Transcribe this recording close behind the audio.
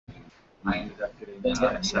I ended up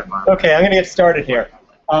getting 7 Okay, I'm going to get started here.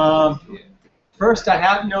 First, I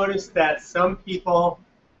have noticed that some people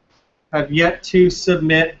have yet to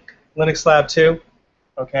submit Linux Lab 2.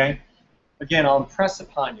 Okay? Again, I'll impress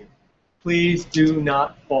upon you. Please do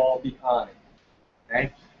not fall behind.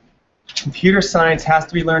 Okay? Computer science has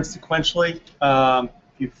to be learned sequentially. If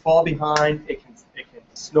you fall behind, it can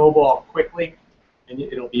snowball quickly, and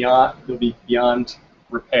it'll be beyond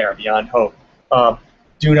repair, beyond hope.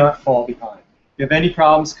 Do not fall behind. If you have any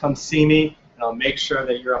problems, come see me, and I'll make sure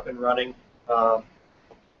that you're up and running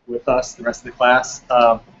with us, the rest of the class.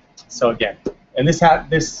 So again, and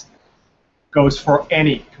this goes for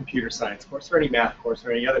any computer science course, or any math course,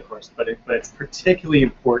 or any other course, but it's particularly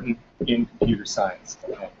important in computer science.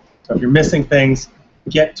 Okay? So if you're missing things,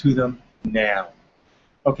 get to them now.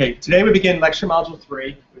 Okay, today we begin lecture module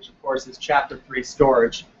 3, which of course is chapter 3,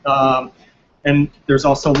 storage. And there's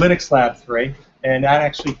also Linux Lab 3, and that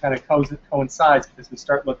actually kind of coincides because we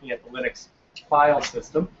start looking at the Linux file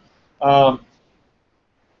system.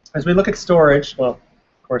 As we look at storage, well, of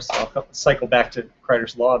course, I'll cycle back to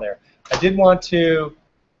Kreider's law there. I did want to,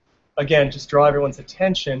 again, just draw everyone's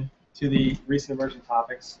attention to the recent emerging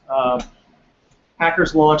topics.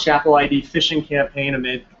 Hackers launch Apple ID phishing campaign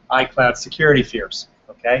amid iCloud security fears.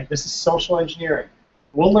 Okay, this is social engineering.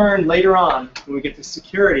 We'll learn later on when we get to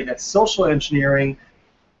security that social engineering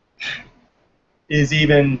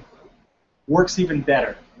works even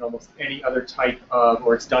better than almost any other type of,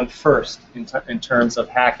 or it's done first in terms of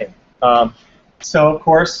hacking. So of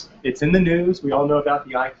course, it's in the news. We all know about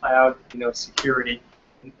the iCloud, security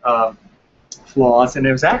flaws, and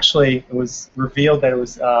it was revealed that it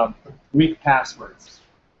was weak passwords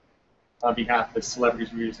on behalf of the celebrities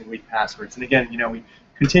who were using weak passwords. And again, we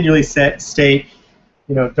continually state,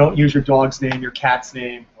 don't use your dog's name, your cat's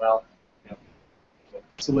name. Well,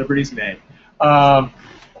 celebrities may.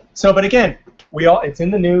 But again, it's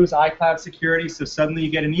in the news, iCloud security. So suddenly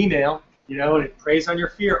you get an email, and it preys on your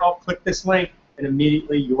fear. Oh, click this link, and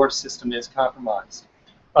immediately your system is compromised.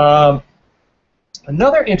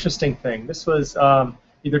 Another interesting thing. This was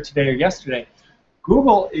either today or yesterday.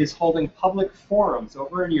 Google is holding public forums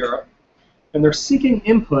over in Europe, and they're seeking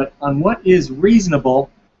input on what is reasonable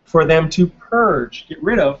for them to purge, get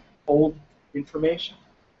rid of old information.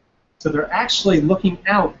 So they're actually looking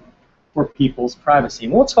out for people's privacy.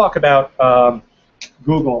 And we'll talk about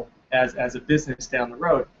Google as a business down the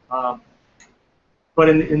road. But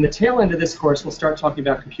in the tail end of this course, we'll start talking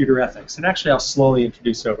about computer ethics. And actually, I'll slowly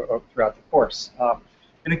introduce throughout the course.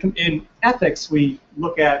 And in ethics, we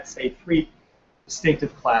look at, say, 3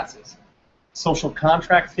 distinctive classes: social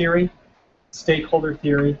contract theory, stakeholder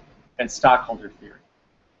theory, and stockholder theory.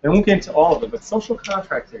 I won't get into all of them, but social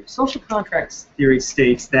contract theory. Social contract theory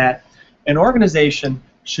states that an organization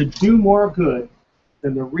should do more good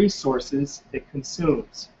than the resources it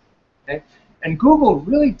consumes. Okay? And Google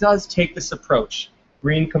really does take this approach.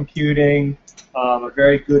 Green computing, a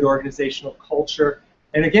very good organizational culture.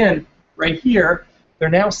 And again, right here, they're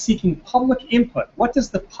now seeking public input. What does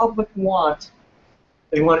the public want?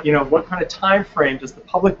 They want, what kind of time frame does the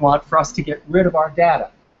public want for us to get rid of our data?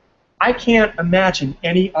 I can't imagine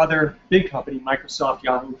any other big company, Microsoft,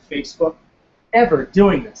 Yahoo, Facebook, ever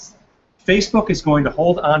doing this. Facebook is going to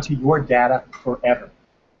hold onto your data forever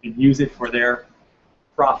and use it for their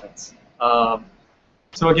profits.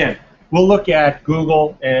 So again, we'll look at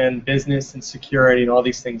Google and business and security and all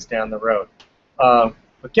these things down the road.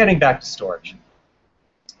 But getting back to storage.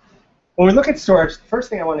 When we look at storage, the first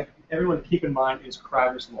thing I want everyone to keep in mind is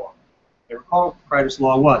Kreider's law. You recall what Kreider's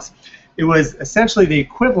law was. It was essentially the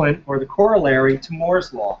equivalent or the corollary to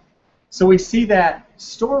Moore's law. So we see that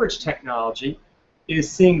storage technology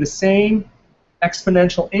is seeing the same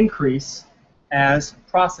exponential increase as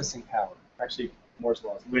processing power. Actually, Moore's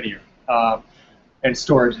law is linear, and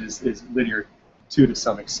storage is linear too to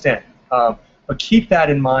some extent. But keep that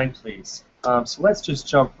in mind, please. So let's just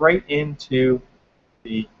jump right into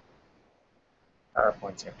the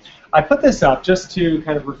PowerPoints here. I put this up just to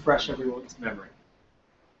kind of refresh everyone's memory.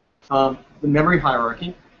 The memory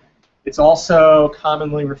hierarchy. It's also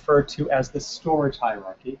commonly referred to as the storage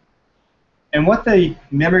hierarchy. And what the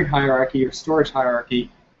memory hierarchy or storage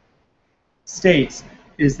hierarchy states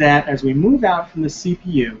is that as we move out from the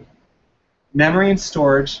CPU, memory and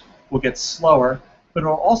storage will get slower, but it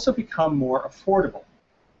will also become more affordable.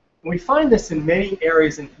 And we find this in many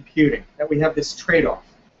areas in computing, that we have this trade-off,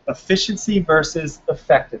 efficiency versus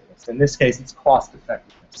effectiveness. In this case, it's cost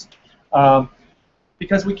effectiveness.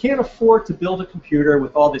 Because we can't afford to build a computer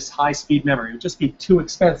with all this high-speed memory. It would just be too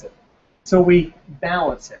expensive. So we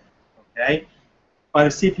balance it. Okay? By the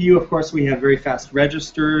CPU, of course, we have very fast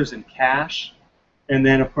registers and cache. And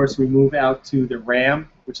then, of course, we move out to the RAM,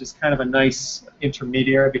 which is kind of a nice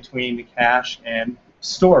intermediary between the cache and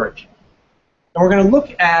storage. And we're going to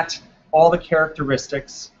look at all the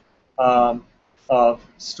characteristics of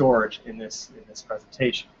storage in this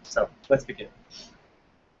presentation. So let's begin.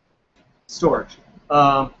 Storage.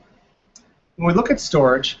 When we look at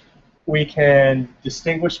storage, we can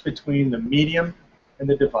distinguish between the medium and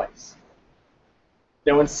the device.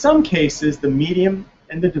 Now, in some cases, the medium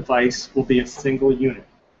and the device will be a single unit.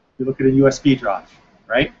 You look at a USB drive,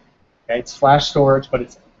 right? Okay, it's flash storage, but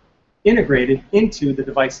it's integrated into the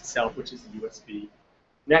device itself, which is the USB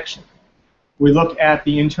connection. We look at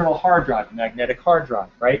the internal hard drive, the magnetic hard drive,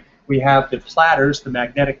 right? We have the platters, the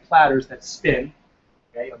magnetic platters that spin,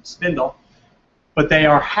 okay, on the spindle, but they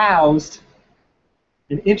are housed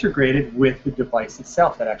and integrated with the device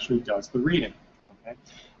itself that actually does the reading. Okay?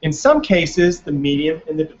 In some cases, the medium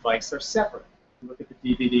and the device are separate. You look at the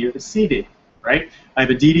DVD or the CD, right? I have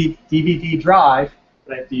a DVD drive,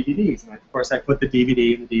 but I have DVDs. And of course, I put the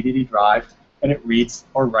DVD in the DVD drive, and it reads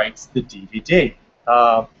or writes the DVD.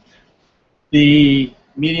 The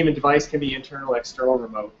medium and device can be internal, external,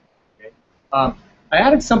 remote. Okay? I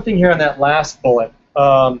added something here on that last bullet,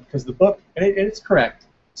 because the book, and it's correct,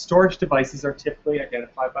 storage devices are typically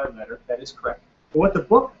identified by letter. That is correct. But what the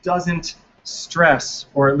book doesn't stress,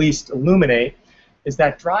 or at least illuminate, is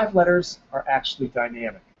that drive letters are actually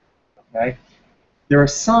dynamic. Okay? They're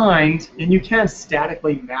assigned, and you can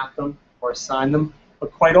statically map them or assign them,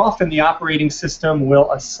 but quite often the operating system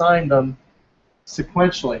will assign them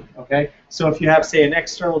sequentially. Okay? So if you have, say, an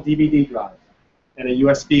external DVD drive and a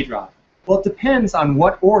USB drive, well, it depends on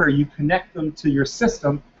what order you connect them to your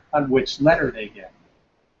system on which letter they get.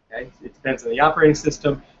 Okay? It depends on the operating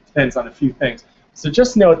system, it depends on a few things. So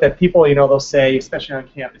just note that people, they'll say, especially on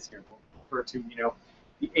campus here, we'll refer to,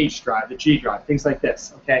 the H drive, the G drive, things like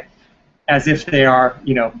this, okay, as if they are,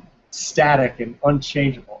 static and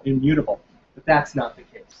unchangeable, immutable. But that's not the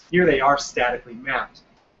case. Here they are statically mapped.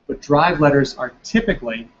 But drive letters are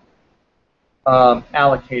typically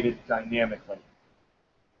allocated dynamically.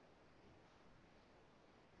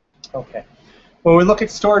 Okay. When we look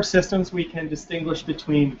at storage systems, we can distinguish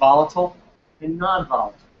between volatile and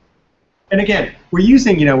non-volatile. And again, we're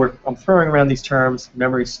using, I'm throwing around these terms,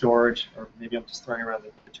 memory storage, or maybe I'm just throwing around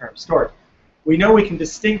the term storage. We know we can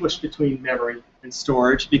distinguish between memory and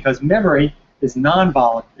storage because memory is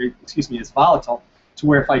is volatile, to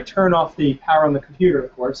where if I turn off the power on the computer,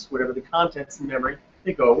 of course, whatever the contents in memory,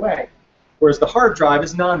 they go away. Whereas the hard drive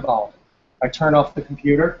is non-volatile. I turn off the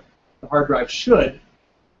computer, the hard drive should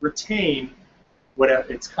retain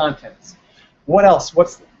whatever its contents. What else?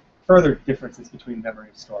 What's the further differences between memory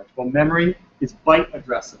and storage? Well, memory is byte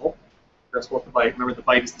addressable. Addressable at the byte. Remember, the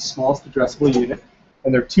byte is the smallest addressable unit.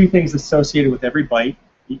 And there are two things associated with every byte,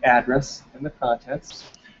 the address and the contents.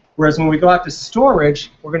 Whereas when we go out to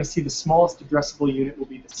storage, we're going to see the smallest addressable unit will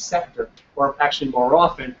be the sector, or actually more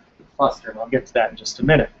often, the cluster. And I'll get to that in just a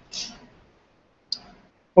minute.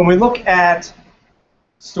 When we look at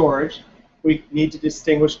storage, we need to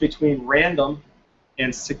distinguish between random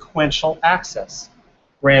and sequential access.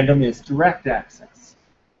 Random is direct access,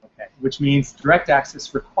 okay, which means direct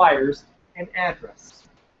access requires an address.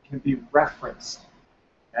 It can be referenced.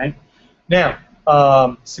 Okay? Now,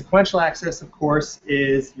 sequential access, of course,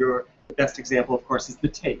 is the best example, of course, is the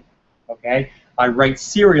tape. Okay? I write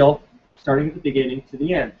serial starting at the beginning to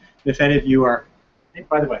the end. If any of you are, hey,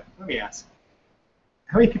 by the way, let me ask,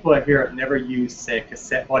 how many people out here have never used, say,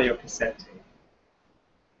 audio cassette tape?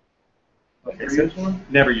 Okay, never used one?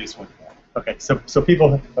 Never used one. Okay, so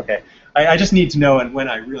people, okay. I just need to know and when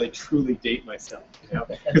I really truly date myself,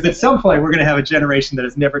 because at some point we're going to have a generation that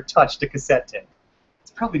has never touched a cassette tape.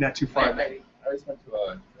 It's probably not too far. I always went to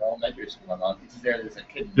an elementary school. My mom teaches there. There's a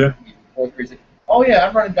kid in fourth grade. Oh yeah,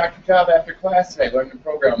 I'm running Dr. Job after class today. Learning the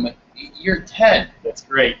program. I'm like, you're 10. That's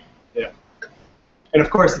great. Yeah. And of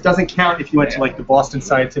course, it doesn't count if you went to like the Boston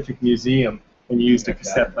Scientific Museum and you used a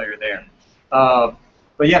cassette player there.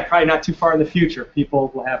 But yeah, probably not too far in the future,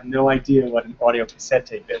 people will have no idea what an audio cassette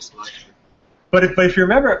tape is. But if you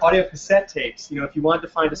remember audio cassette tapes, if you wanted to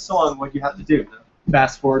find a song, what do you have to do?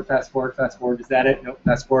 Fast forward, fast forward, fast forward. Is that it? No.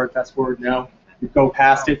 Fast forward, no. You go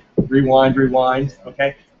past it, rewind, rewind.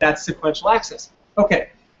 Okay? That's sequential access. Okay.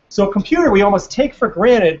 So a computer, we almost take for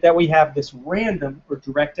granted that we have this random or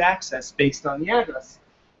direct access based on the address.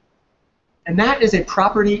 And that is a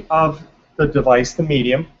property of the device, the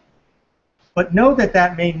medium. But know that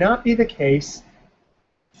that may not be the case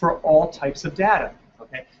for all types of data.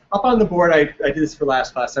 Okay? Up on the board, I did this for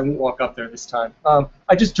last class. I won't walk up there this time.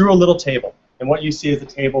 I just drew a little table. And what you see is a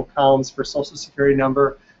table, columns for social security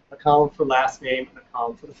number, a column for last name, and a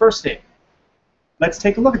column for the first name. let's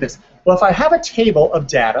take a look at this. Well, if I have a table of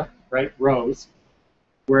data, right, rows,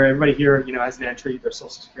 where everybody here, has an entry, their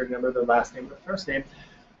social security number, their last name, their first name,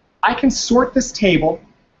 I can sort this table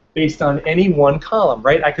based on any one column,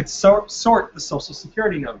 right? I could sort the social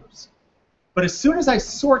security numbers. But as soon as I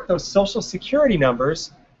sort those social security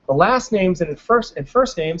numbers, the last names and first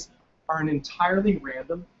names are in entirely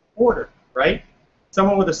random order, right?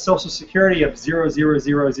 Someone with a social security of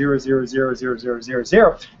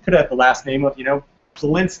 00000000000 could have the last name of,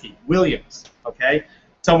 Zelinsky, Williams, okay?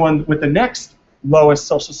 Someone with the next lowest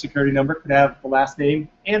social security number could have the last name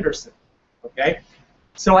Anderson, okay?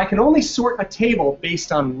 So I can only sort a table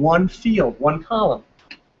based on one field, one column.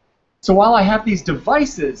 So while I have these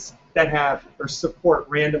devices that have or support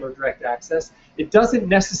random or direct access, it doesn't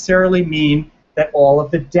necessarily mean that all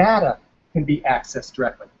of the data can be accessed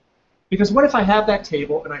directly. Because what if I have that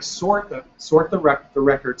table and I sort the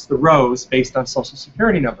records, the rows, based on social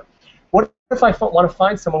security number? What if I want to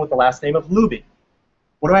find someone with the last name of Luby?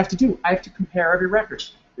 What do I have to do? I have to compare every record.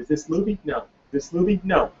 Is this Luby? No. Is this Luby?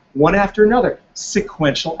 No. One after another.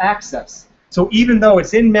 Sequential access. So even though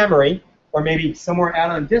it's in memory, or maybe somewhere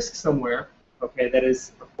out on disk somewhere, okay, that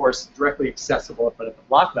is, of course, directly accessible, but at the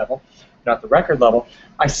block level, not the record level,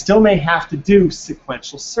 I still may have to do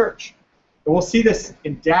sequential search. And we'll see this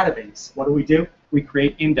in database. What do? We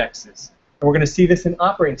create indexes. And we're going to see this in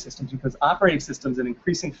operating systems, because operating systems and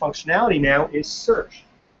increasing functionality now is search,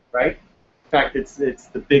 right? In fact, it's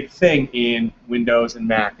the big thing in Windows and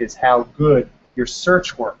Mac is how good your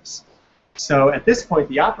search works. So at this point,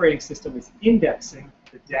 the operating system is indexing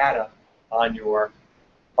the data on your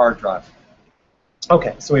hard drive.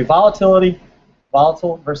 Okay, so we have volatility,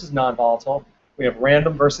 volatile versus non-volatile. We have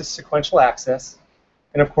random versus sequential access.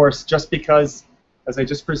 And of course, just because, as I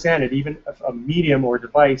just presented, even if a medium or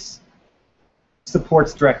device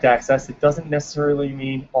supports direct access, it doesn't necessarily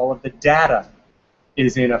mean all of the data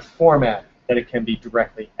is in a format that it can be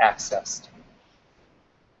directly accessed.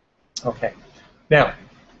 Okay, now,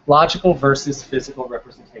 logical versus physical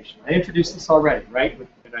representation. I introduced this already, right? And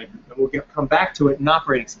we'll come back to it in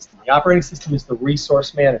operating system. The operating system is the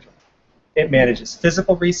resource manager. It manages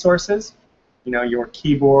physical resources, your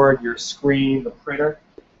keyboard, your screen, the printer,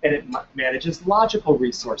 and it manages logical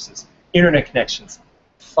resources, internet connections,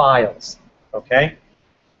 files, okay?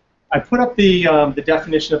 I put up the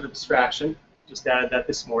definition of abstraction, just added that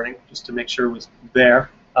this morning, just to make sure it was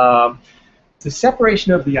there. The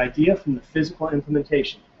separation of the idea from the physical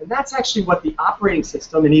implementation. And that's actually what the operating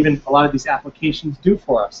system and even a lot of these applications do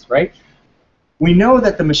for us, right? We know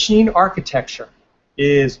that the machine architecture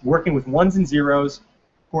is working with ones and zeros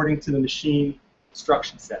according to the machine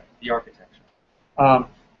instruction set, the architecture.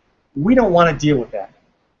 We don't want to deal with that.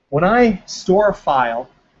 When I store a file,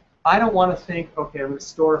 I don't want to think, okay, I'm going to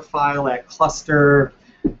store a file at cluster,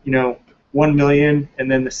 1 million, and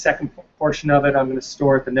then the second portion of it I'm going to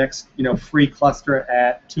store at the next, free cluster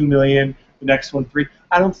at 2 million, the next one 3.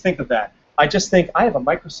 I don't think of that. I just think I have a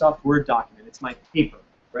Microsoft Word document. It's my paper,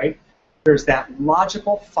 right? There's that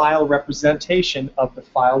logical file representation of the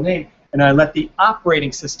file name, and I let the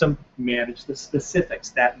operating system manage the specifics,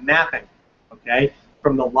 that mapping, okay,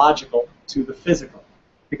 from the logical to the physical.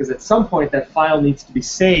 Because at some point that file needs to be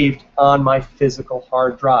saved on my physical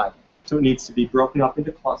hard drive. So it needs to be broken up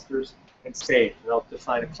into clusters and saved. And I'll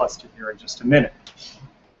define a cluster here in just a minute.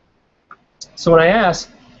 So when I ask,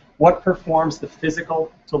 what performs the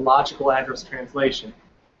physical to logical address translation?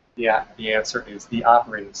 Yeah, the answer is the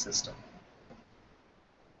operating system.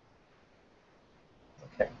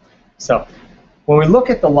 Okay, so when we look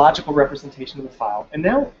at the logical representation of the file, and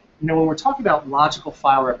now, when we're talking about logical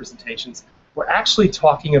file representations, we're actually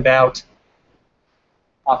talking about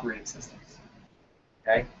operating systems.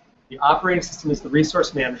 Okay, the operating system is the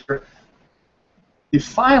resource manager. The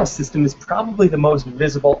file system is probably the most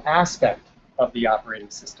visible aspect of the operating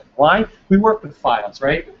system. Why? We work with files,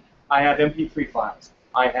 right? I have MP3 files.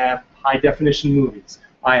 I have high-definition movies.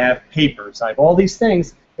 I have papers. I have all these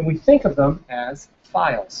things, and we think of them as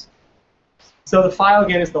files. So the file,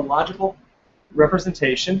 again, is the logical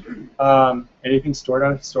representation, anything stored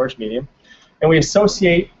on a storage medium, and we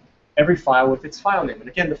associate every file with its file name. And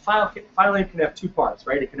again, the file name can have two parts,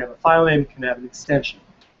 right? It can have a file name, it can have an extension.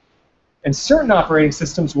 And certain operating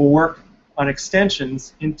systems will work on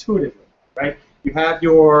extensions intuitively, right? You have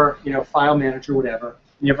your file manager, whatever,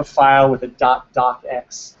 and you have a file with a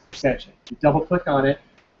 .docx extension. You double-click on it.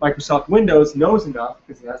 Microsoft Windows knows enough,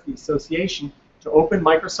 because it has the association, to open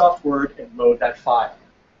Microsoft Word and load that file.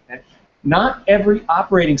 Okay? Not every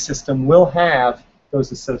operating system will have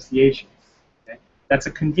those associations. Okay? That's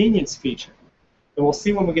a convenience feature. And we'll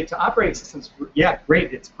see when we get to operating systems, yeah,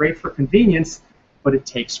 great, it's great for convenience, but it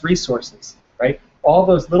takes resources, right? all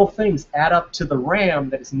those little things add up to the RAM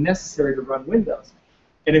that is necessary to run Windows.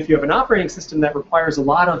 And if you have an operating system that requires a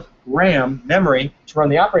lot of RAM, memory, to run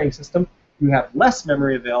the operating system, you have less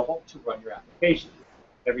memory available to run your application.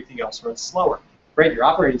 Everything else runs slower. Great, your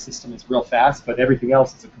operating system is real fast, but everything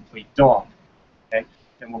else is a complete dog. Okay?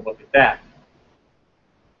 And we'll look at that.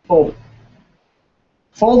 Folder.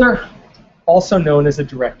 Folder, also known as a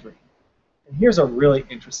directory. And here's a really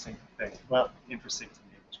interesting thing. Well, interesting to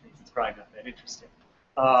me, which means it's probably not that interesting.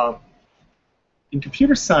 In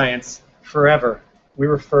computer science, forever, we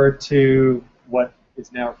referred to what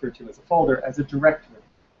is now referred to as a folder as a directory.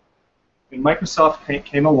 When Microsoft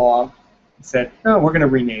came along and said, no, we're going to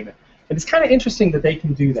rename it. And it's kind of interesting that they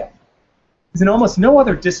can do that. Because in almost no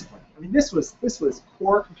other discipline, I mean, this was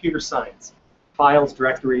core computer science. Files,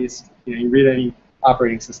 directories, you read any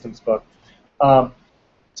operating systems book.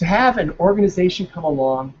 To have an organization come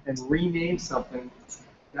along and rename something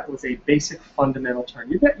that was a basic fundamental term.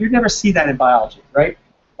 You'd never see that in biology, right?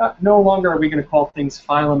 No longer are we going to call things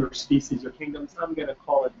phylum or species or kingdoms. I'm going to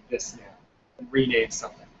call it this now and rename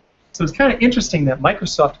something. So it's kind of interesting that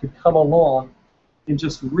Microsoft could come along and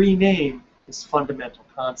just rename this fundamental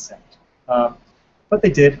concept. But they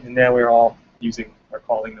did, and now we're all using or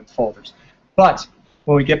calling them folders. But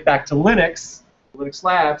when we get back to Linux, Linux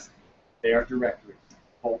Labs, they are directories.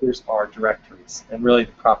 Folders are directories, and really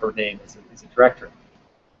the proper name is a directory.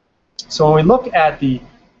 So when we look at the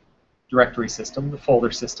directory system, the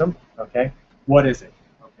folder system, okay, what is it?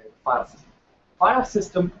 Okay, the file system. File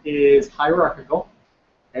system is hierarchical,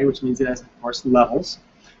 okay, which means it has, of course, levels.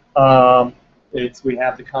 We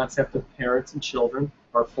have the concept of parents and children,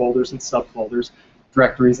 or folders and subfolders,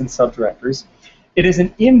 directories and subdirectories. It is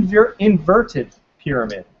an inverted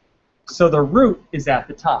pyramid. So the root is at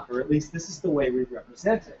the top, or at least this is the way we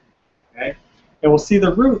represent it. Okay? And we'll see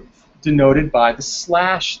the root denoted by the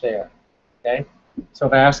slash there. Okay? So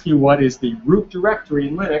if I ask you what is the root directory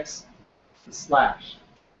in Linux, the slash.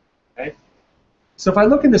 Okay? So if I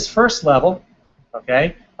look in this first level,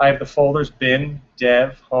 okay, I have the folders bin,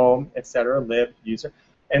 dev, home, etc., lib, user.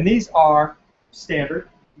 And these are standard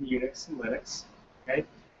in Unix and Linux. Okay?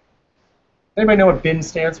 Anybody know what bin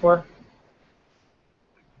stands for?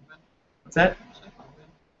 What's that?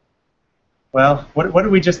 Well, what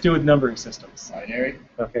did we just do with numbering systems? Binary.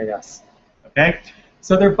 Okay, yes. Okay?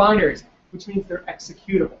 So they're binaries, which means they're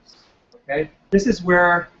executables. Okay? This is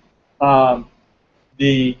where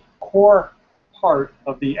the core part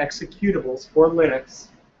of the executables for Linux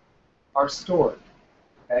are stored.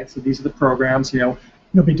 Okay? So these are the programs, you'll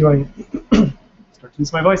be doing, start to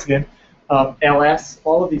lose my voice again, ls,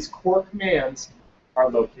 all of these core commands are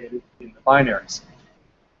located in the binaries.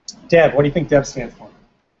 Dev, what do you think dev stands for?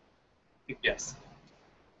 Yes.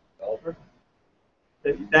 Developer?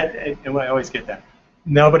 And I always get that.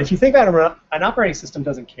 No, but if you think about it, an operating system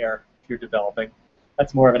doesn't care if you're developing.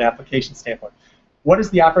 That's more of an application standpoint. What does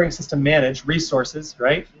the operating system manage? Resources,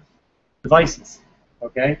 right? Devices,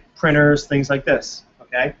 okay? Printers, things like this,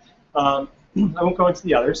 okay? I won't go into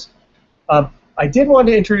the others. I did want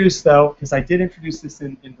to introduce, though, because I did introduce this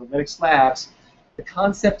in the Linux Labs, the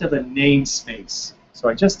concept of a namespace. So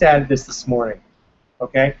I just added this morning,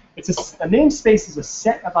 okay? A namespace is a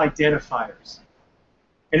set of identifiers.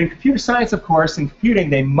 And in computer science, of course, in computing,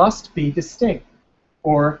 they must be distinct.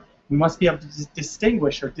 Or we must be able to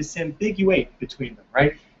distinguish or disambiguate between them,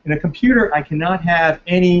 right? In a computer, I cannot have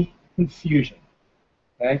any confusion,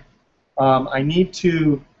 okay? I need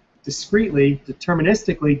to discretely,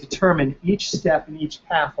 deterministically determine each step and each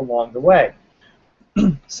path along the way.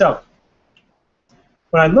 So,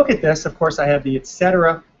 when I look at this, of course, I have the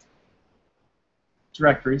etc.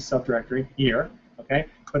 directory, subdirectory here, okay?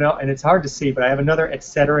 And it's hard to see, but I have another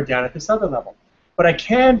etc. down at this other level. But I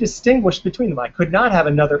can distinguish between them. I could not have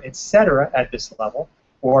another etc. at this level,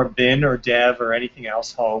 or bin or dev or anything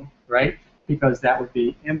else, home, right? Because that would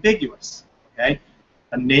be ambiguous, okay?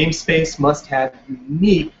 A namespace must have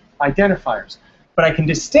unique identifiers. But I can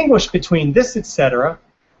distinguish between this etc.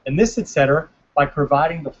 and this etc. by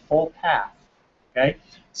providing the full path. Okay,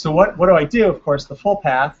 so what do I do? Of course, the full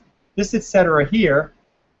path. This etc. here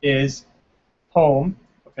is home,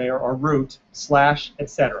 okay, or root slash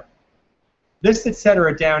etc. This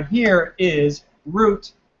etc. down here is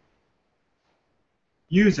root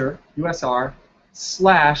user USR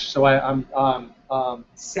slash. So I'm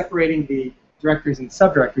separating the directories and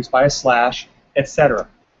subdirectories by a slash etc.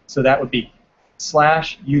 So that would be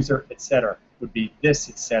slash user etc. would be this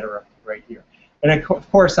etc. right here. And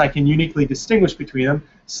of course, I can uniquely distinguish between them.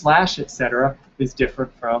 Slash, etc. is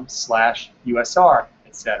different from slash USR,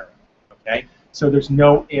 etc. Okay? So there's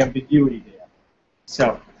no ambiguity there.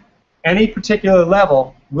 So any particular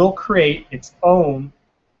level will create its own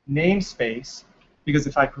namespace, because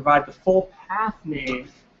if I provide the full path name,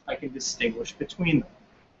 I can distinguish between them.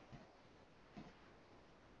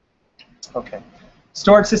 Okay.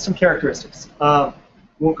 Storage system characteristics.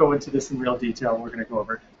 Won't go into this in real detail. We're going to go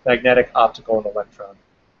over magnetic, optical, and electron.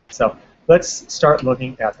 So let's start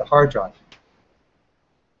looking at the hard drive.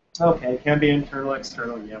 Okay, can be internal,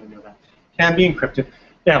 external. Yeah, we know that. Can be encrypted.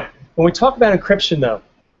 Now, when we talk about encryption, though,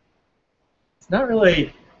 it's not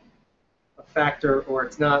really a factor, or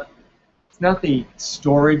it's not the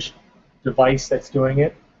storage device that's doing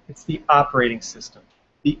it. It's the operating system.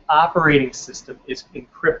 The operating system is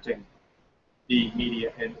encrypting the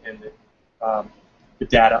media and the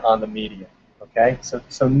data on the media. Okay,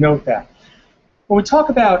 so note that. When we talk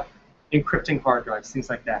about encrypting hard drives, things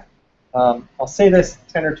like that, I'll say this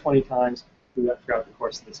 10 or 20 times throughout the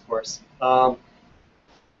course of this course.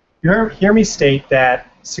 You hear me state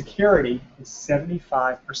that security is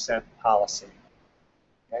 75% policy.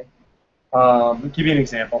 Okay? I'll give you an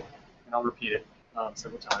example, and I'll repeat it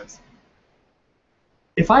several times.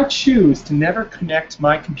 If I choose to never connect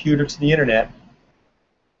my computer to the internet,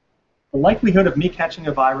 the likelihood of me catching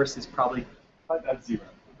a virus is probably about 0,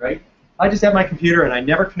 right? If I just have my computer and I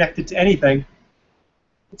never connect it to anything,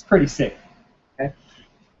 it's pretty safe. Okay?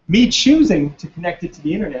 Me choosing to connect it to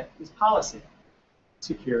the internet is policy.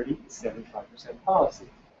 Security is 75% policy.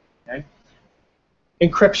 Okay?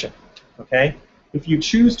 Encryption. Okay? If you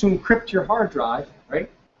choose to encrypt your hard drive, right?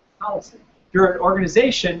 Policy. If you're an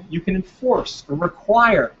organization, you can enforce or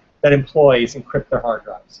require that employees encrypt their hard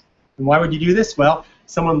drives. And why would you do this? Well,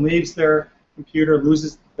 someone leaves their computer,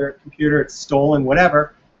 loses their computer, it's stolen,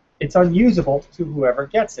 whatever. It's unusable to whoever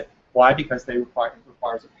gets it. Why? Because it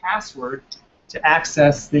requires a password to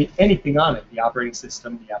access anything on it, the operating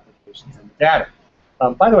system, the applications, and the data.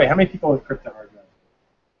 By the way, how many people encrypt their hard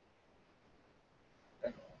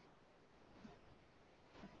drive?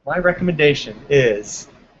 My recommendation is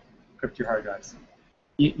encrypt your hard drives.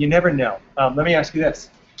 You never know. Let me ask you this.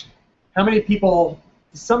 How many people,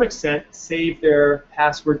 to some extent, save their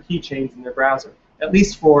password keychains in their browser? At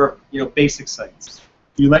least for basic sites.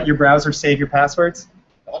 Do you let your browser save your passwords?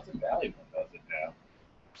 That's invaluable, does it now?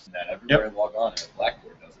 And then everywhere you log on,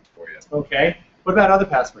 Blackboard does it for you. Okay. What about other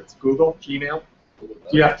passwords? Google, Gmail? Do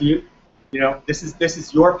you have to, this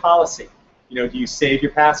is your policy. Do you save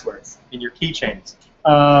your passwords in your keychains?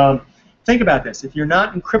 Think about this. If you're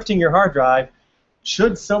not encrypting your hard drive,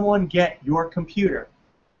 should someone get your computer,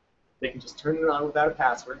 they can just turn it on without a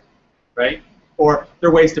password, right? Or there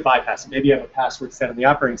are ways to bypass it. Maybe you have a password set in the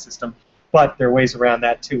operating system, but there are ways around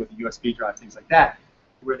that too with a USB drive, things like that,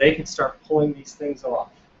 where they can start pulling these things off.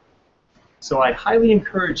 So I highly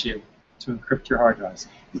encourage you to encrypt your hard drives.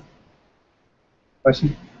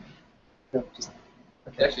 Question? No, just,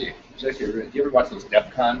 okay. Actually, do you ever watch those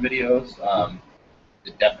DEF CON videos?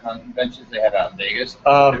 The DEF CON conventions they have out in Vegas?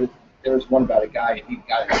 There was one about a guy, he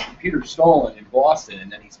got his computer stolen in Boston,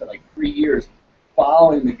 and then he spent like 3 years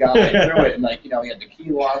following the guy through it, and he had the key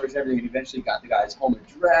loggers and everything, and eventually got the guy's home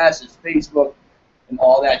address, his Facebook, and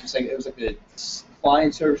all that. Just like it was like a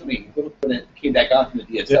client service. I mean, when it came back on from the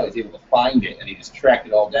DSL, he was able to find it, and he just tracked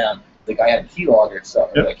it all down. The guy had a key logger, so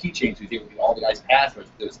a keychain, so he was able to get all the guy's passwords.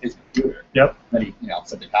 It was his computer. Yep. And then he,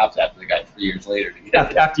 sent the cops after the guy 3 years later.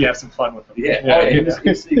 After you have some fun with him. Yeah.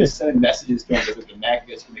 He was sending messages to him with the Mac,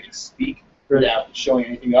 so he could speak without showing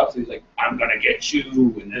anything up. So he's like, "I'm gonna get you,"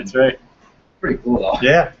 and then, that's right. Pretty cool, though.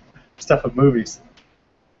 Yeah, stuff of movies.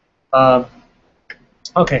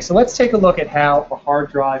 Okay, so let's take a look at how a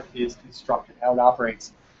hard drive is constructed, how it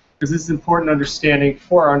operates, because this is important understanding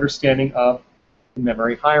for our understanding of the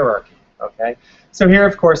memory hierarchy. Okay, so here,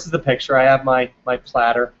 of course, is the picture. I have my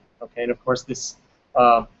platter. Okay, and of course this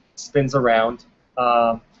spins around.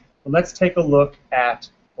 But let's take a look at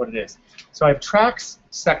what it is. So I have tracks,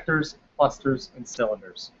 sectors, clusters, and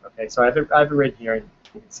cylinders. Okay, so I have it right here, and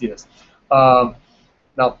you can see this. And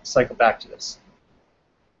I'll cycle back to this.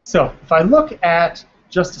 So if I look at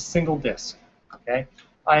just a single disk, okay,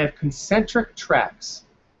 I have concentric tracks,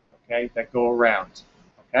 okay, that go around.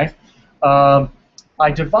 Okay, I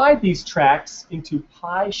divide these tracks into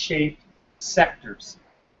pie-shaped sectors.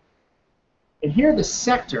 And here the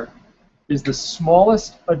sector is the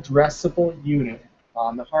smallest addressable unit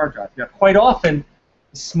on the hard drive. Now, quite often,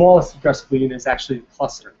 the smallest addressable unit is actually the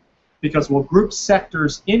cluster, because we'll group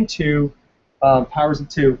sectors into powers of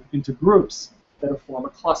 2 into groups that will form a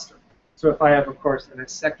cluster. So if I have, of course, and a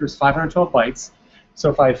sector is 512 bytes, so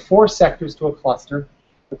if I have 4 sectors to a cluster,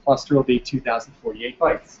 the cluster will be 2,048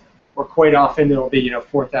 bytes. Or quite often it'll be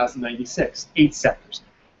 4,096, 8 sectors.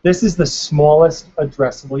 This is the smallest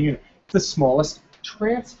addressable unit, the smallest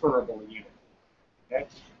transferable unit. Okay?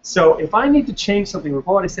 So if I need to change something,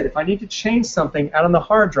 recall what I said, if I need to change something out on the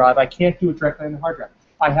hard drive, I can't do it directly on the hard drive.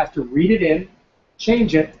 I have to read it in,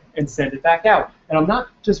 change it, and send it back out. And I'm not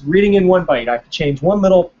just reading in one byte. I have to change one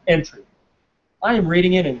little entry. I am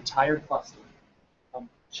reading in an entire cluster. I'm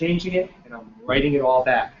changing it, and I'm writing it all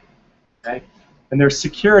back. Okay? And there's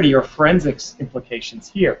security or forensics implications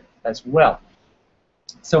here as well.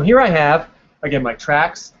 So here I have, again, my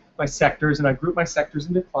tracks, my sectors, and I group my sectors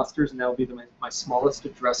into clusters, and that will be my smallest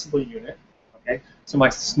addressable unit. Okay? So my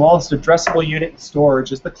smallest addressable unit in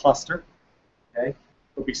storage is the cluster. Okay?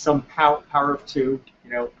 There'll be some power of 2,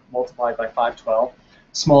 multiplied by 512.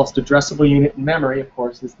 Smallest addressable unit in memory, of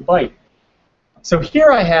course, is the byte. So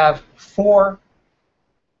here I have 4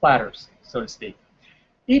 platters, so to speak.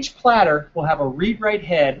 Each platter will have a read-write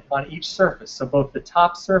head on each surface, so both the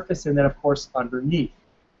top surface and then, of course, underneath.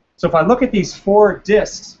 So if I look at these 4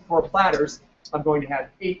 disks, 4 platters, I'm going to have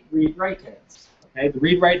 8 read-write heads. Okay? The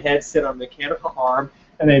read-write heads sit on a mechanical arm,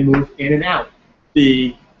 and they move in and out.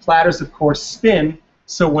 The platters, of course, spin,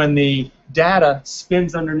 so when the data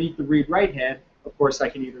spins underneath the read-write head, of course, I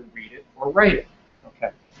can either read it or write it.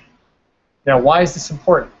 Okay. Now, why is this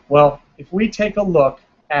important? Well, if we take a look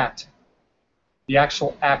at the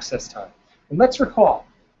actual access time, and let's recall,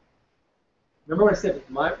 remember what I said with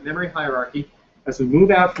my memory hierarchy, as we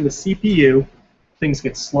move out from the CPU, things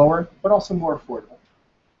get slower, but also more affordable.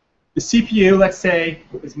 The CPU, let's say,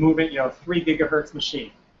 is moving, 3 gigahertz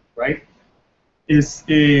machine, right?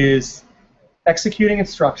 Is executing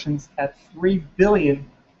instructions at 3 billion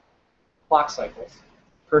clock cycles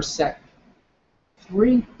per second.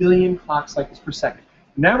 3 billion clock cycles per second.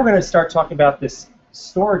 Now we're going to start talking about this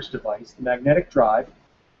storage device, the magnetic drive,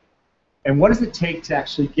 and what does it take to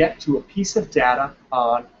actually get to a piece of data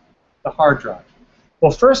on the hard drive?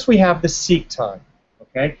 Well, first we have the seek time.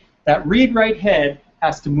 Okay, that read-write head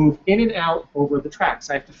has to move in and out over the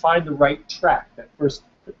tracks. I have to find the right track,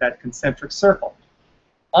 that concentric circle.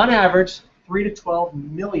 On average, 3 to 12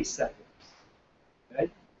 milliseconds. Okay?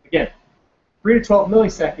 Again, 3 to 12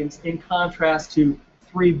 milliseconds in contrast to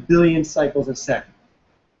 3 billion cycles a second.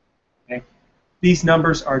 Okay? These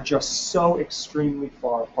numbers are just so extremely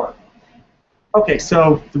far apart. Okay,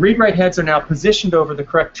 so the read-write heads are now positioned over the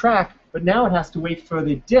correct track, but now it has to wait for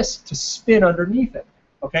the disk to spin underneath it.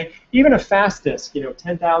 Okay? Even a fast disk,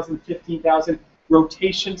 10,000, 15,000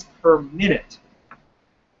 rotations per minute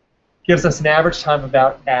gives us an average time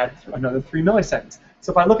about another 3 milliseconds.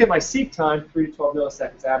 So if I look at my seek time, 3 to 12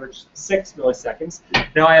 milliseconds, average 6 milliseconds.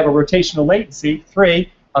 Now I have a rotational latency,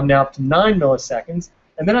 3. I'm now up to 9 milliseconds.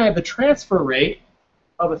 And then I have the transfer rate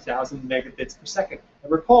of 1,000 megabits per second.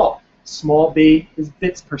 And recall, small b is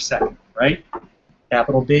bits per second, right?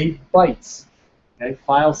 Capital B, bytes. Okay?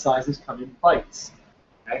 File sizes come in bytes.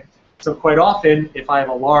 Okay? So quite often, if I have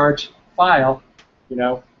a large file,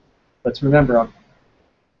 let's remember I'm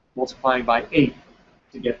multiplying by 8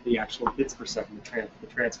 to get the actual bits per second, the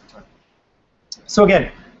transfer time. So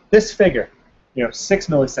again, this figure, 6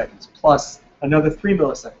 milliseconds plus another 3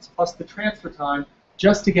 milliseconds plus the transfer time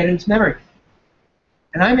just to get into memory.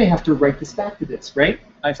 And I may have to write this back to disk, right?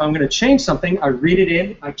 If I'm going to change something, I read it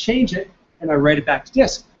in, I change it, and I write it back to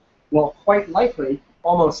disk. Well, quite likely,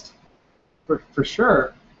 almost for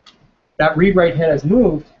sure, that read-write head has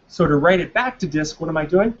moved, so to write it back to disk, what am I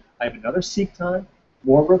doing? I have another seek time,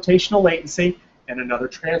 more rotational latency, and another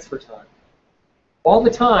transfer time. All the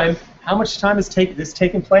time, how much time has this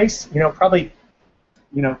taken place? Probably,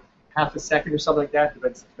 half a second or something like that.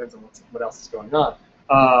 Depends on what else is going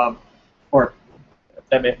on. Or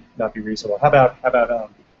that may not be reasonable. How about a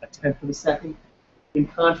tenth of a second? In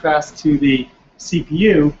contrast to the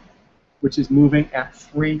CPU, which is moving at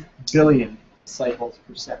 3 billion cycles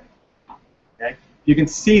per second. Okay? You can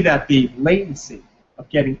see that the latency of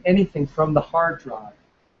getting anything from the hard drive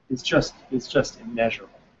is just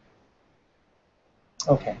immeasurable.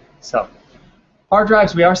 Okay, so hard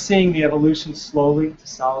drives, we are seeing the evolution slowly to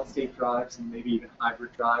solid-state drives and maybe even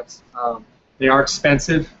hybrid drives. They are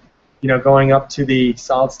expensive. Going up to the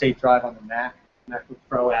solid-state drive on the MacBook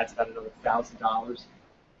Pro adds about another $1,000.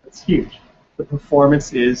 That's huge. The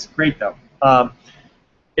performance is great, though.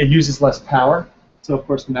 It uses less power. So, of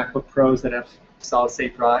course, the MacBook Pros that have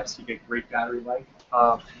solid-state drives, you get great battery life.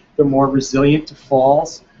 They're more resilient to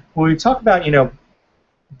falls. When we talk about,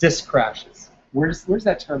 disk crashes, where does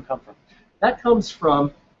that term come from? That comes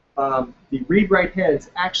from the read-write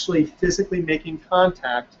heads actually physically making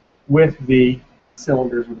contact with the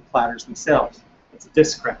cylinders or the platters themselves. It's a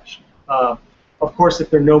disk crash. Of course, if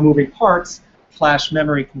there are no moving parts, flash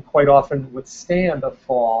memory can quite often withstand a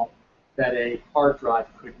fall that a hard drive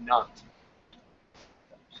could not.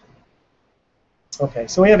 Okay,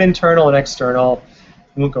 so we have internal and external.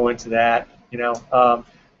 won't go into that.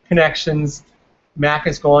 Connections. Mac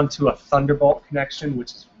has gone to a Thunderbolt connection,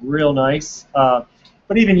 which is real nice. But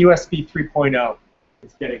even USB 3.0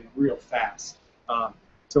 is getting real fast.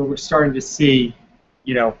 So we're starting to see,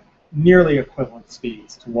 nearly equivalent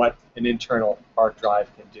speeds to what an internal hard drive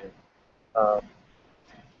can do.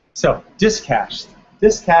 So disk cache.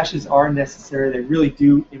 Disk caches are necessary. They really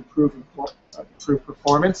do improve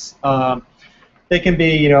performance. They can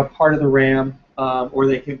be, part of the RAM, or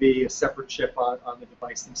they can be a separate chip on the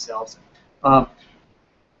device themselves.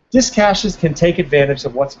 Disk caches can take advantage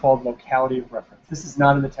of what's called locality of reference. This is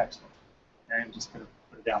not in the textbook. Okay? I'm just going to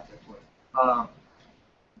put it out there for you.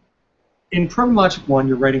 In Program Logic 1,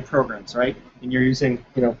 you're writing programs, right? And you're using,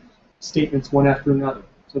 statements one after another.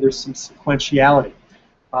 So there's some sequentiality.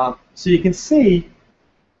 So you can see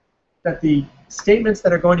that the statements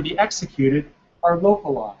that are going to be executed are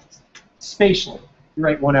localized, spatially. You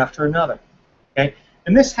write one after another. Okay?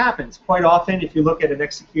 And this happens quite often if you look at an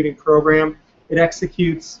executing program. It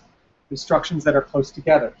executes instructions that are close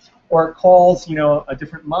together. Or it calls, a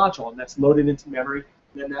different module, and that's loaded into memory,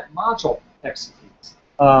 and then that module executes.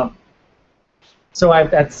 So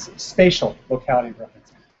that's spatial locality of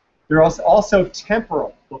reference. There are also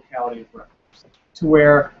temporal locality of reference, to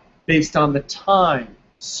where, based on the time,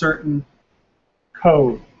 certain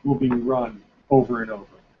code will be run over and over.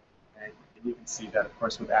 Okay? And you can see that, of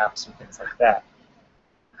course, with apps and things like that.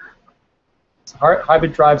 So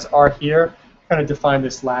hybrid drives are here. Kind of define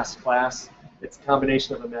this last class. It's a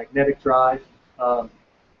combination of a magnetic drive,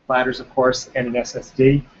 ladders, of course, and an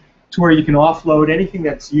SSD, to where you can offload anything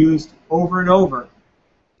that's used over and over.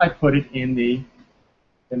 I put it in the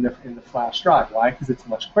flash drive. Why? Because it's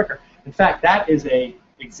much quicker. In fact, that is an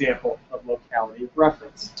example of locality of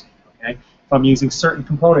reference. Okay? If I'm using certain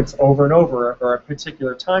components over and over, or at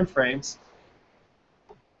particular time frames,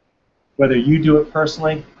 whether you do it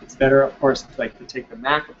personally, it's better, of course, to take the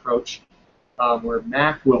Mac approach, where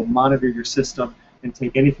Mac will monitor your system and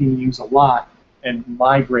take anything you use a lot and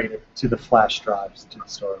migrate it to the flash drives, to the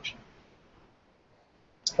storage.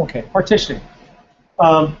 Okay, partitioning.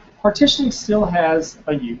 Partitioning still has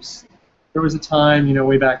a use. There was a time,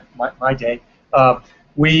 way back my day,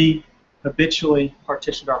 we habitually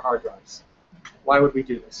partitioned our hard drives. Why would we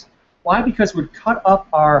do this? Why? Because we'd cut up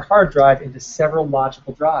our hard drive into several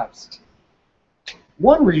logical drives.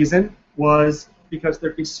 One reason was because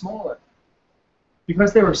they'd be smaller.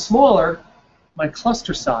 Because they were smaller, my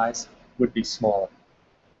cluster size would be smaller.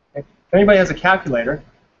 Okay? If anybody has a calculator,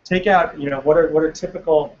 take out, what are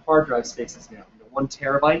typical hard drive spaces now? 1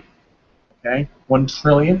 terabyte, okay, 1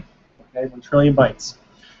 trillion, okay, 1 trillion bytes.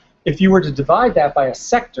 If you were to divide that by a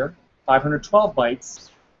sector, 512 bytes,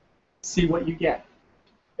 see what you get.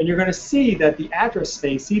 And you're going to see that the address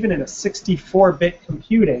space, even in a 64-bit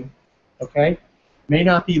computing, okay, may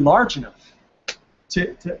not be large enough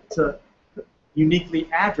to uniquely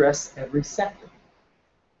address every sector,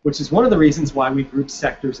 which is one of the reasons why we group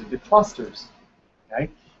sectors into clusters. Okay?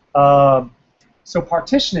 So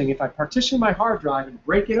partitioning, if I partition my hard drive and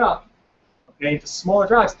break it up, okay, into smaller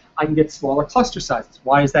drives, I can get smaller cluster sizes.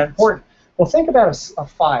 Why is that important? Well, think about a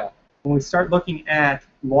file. When we start looking at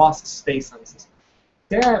lost space on the system,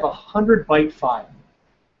 say I have a 100-byte file,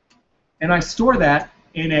 and I store that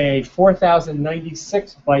in a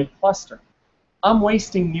 4096-byte cluster. I'm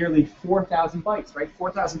wasting nearly 4,000 bytes, right?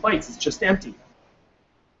 4,000 bytes is just empty.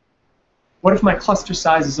 What if my cluster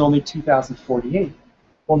size is only 2048?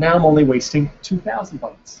 Well, now I'm only wasting 2,000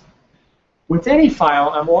 bytes. With any file,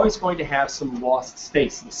 I'm always going to have some lost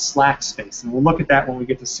space, some slack space, and we'll look at that when we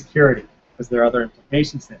get to security, because there are other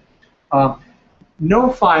implications there.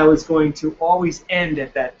 No file is going to always end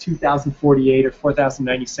at that 2048 or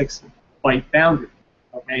 4096 byte boundary,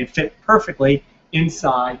 okay, and fit perfectly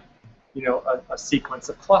inside, a sequence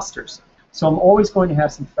of clusters. So I'm always going to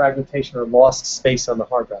have some fragmentation or lost space on the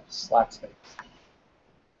hard drive, slack space.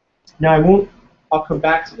 Now I'll come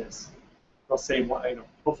back to this. I'll say,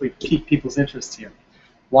 hopefully pique people's interest here.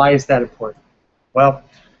 Why is that important? Well,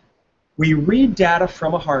 we read data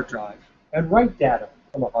from a hard drive and write data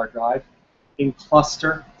from a hard drive in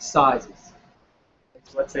cluster sizes.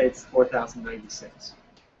 So let's say it's 4096.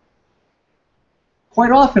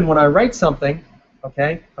 Quite often when I write something,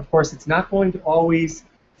 okay, of course it's not going to always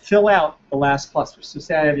fill out the last cluster. So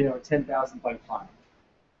say I have a 10,000 byte file.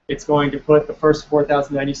 It's going to put the first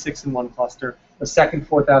 4096 in one cluster, the second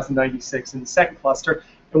 4096 in the second cluster,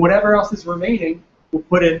 and whatever else is remaining will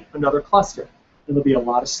put in another cluster. There'll be a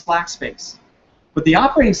lot of slack space. But the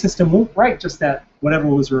operating system won't write just that whatever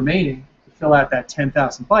was remaining to fill out that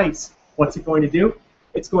 10,000 bytes. What's it going to do?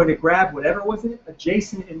 It's going to grab whatever was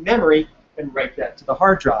adjacent in memory and write that to the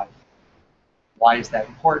hard drive. Why is that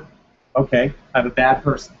important? Okay, I have a bad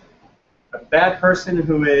person. A bad person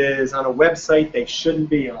who is on a website they shouldn't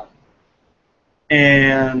be on.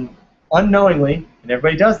 And unknowingly, and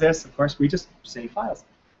everybody does this, of course, we just save files.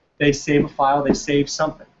 They save a file, they save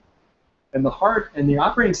something. And the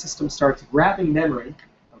operating system starts grabbing memory,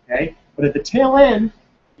 okay? But at the tail end,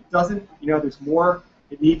 it doesn't, there's more,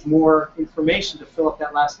 it needs more information to fill up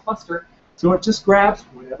that last cluster, so it just grabs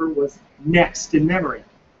whatever was next in memory.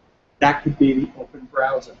 That could be the open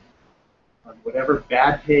browser on whatever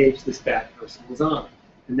bad page this bad person was on.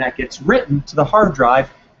 And that gets written to the hard drive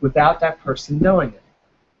without that person knowing it.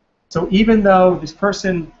 So even though this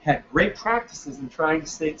person had great practices in trying to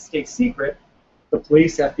stay secret, the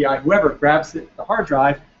police, FBI, whoever grabs the hard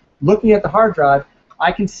drive, looking at the hard drive,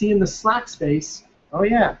 I can see in the Slack space, oh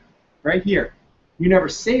yeah, right here. You never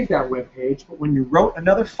saved that web page, but when you wrote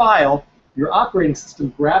another file, your operating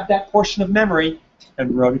system grabbed that portion of memory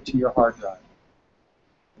and wrote it to your hard drive.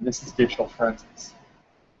 And this is digital forensics.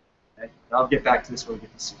 Okay? And I'll get back to this when we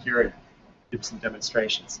get to security, give some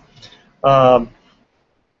demonstrations. So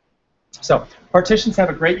partitions have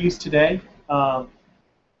a great use today.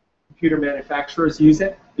 Computer manufacturers use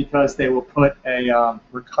it because they will put a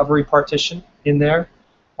recovery partition in there.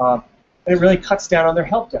 And it really cuts down on their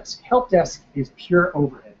help desk. Help desk is pure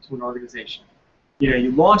overhead to an organization.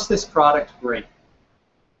 You launch this product, great.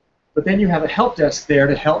 But then you have a help desk there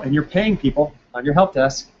to help, and you're paying people on your help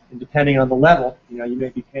desk, and depending on the level, you may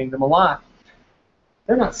be paying them a lot.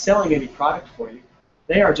 They're not selling any product for you.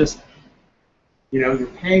 They are just, you're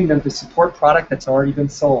paying them to support product that's already been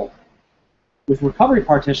sold. With recovery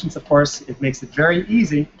partitions, of course, it makes it very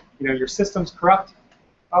easy. Your system's corrupt.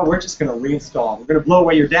 Oh, we're just going to reinstall. We're going to blow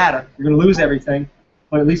away your data. You're going to lose everything.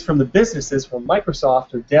 But at least from the businesses, from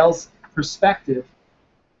Microsoft or Dell's perspective,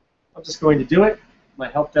 I'm just going to do it. My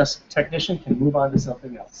help desk technician can move on to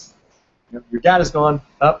something else. Your data's gone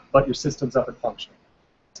up, but your system's up and functioning.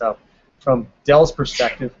 So from Dell's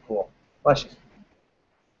perspective, cool. Bless you.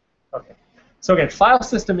 Okay. So again, file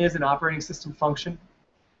system is an operating system function.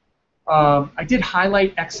 I did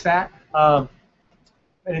highlight exFAT. And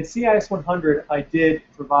in CISS 100, I did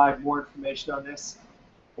provide more information on this,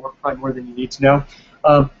 or probably more than you need to know.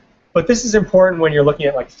 But this is important when you're looking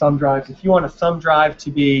at like thumb drives. If you want a thumb drive to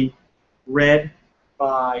be read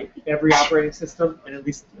by every operating system, and at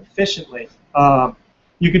least efficiently,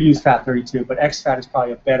 you could use FAT32, but exFAT is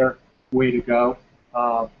probably a better way to go.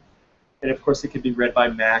 And of course, it can be read by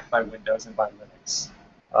Mac, by Windows, and by Linux.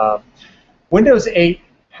 Windows 8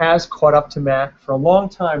 has caught up to Mac. For a long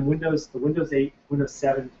time, the Windows 8, Windows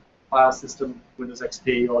 7 file system, Windows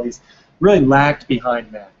XP, all these really lagged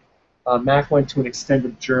behind Mac. Mac went to an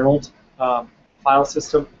extended journaled file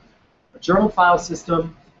system. A journaled file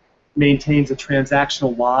system maintains a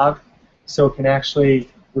transactional log, so it can actually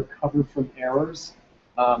recover from errors,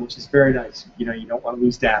 which is very nice. You don't want to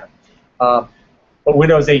lose data. But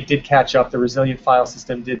Windows 8 did catch up. The resilient file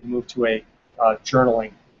system did move to a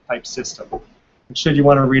journaling type system. And should you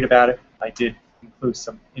want to read about it, I did include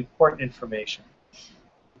some important information.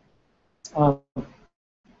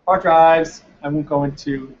 Hard drives, I won't go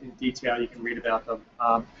into in detail. You can read about them.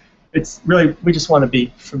 It's really, we just want to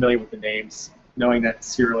be familiar with the names, knowing that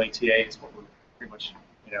serial ATA is what we're pretty much,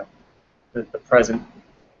 the present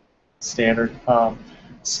standard.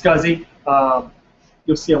 SCSI,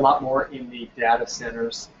 you'll see a lot more in the data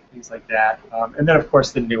centers, things like that. And then, of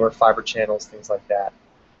course, the newer fiber channels, things like that.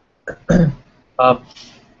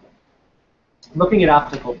 Looking at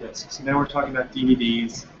optical discs, so now we're talking about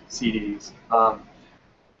DVDs, CDs.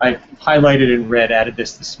 I highlighted in red, added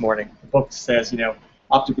this morning. The book says,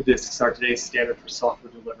 optical discs are today's standard for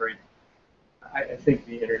software delivery. I think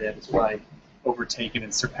the internet has probably overtaken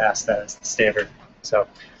and surpassed that as the standard, so I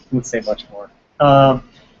won't say much more.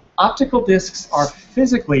 Optical discs are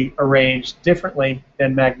physically arranged differently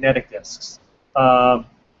than magnetic discs.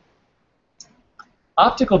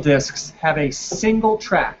 Optical discs have a single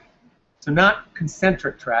track, so not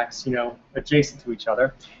concentric tracks, adjacent to each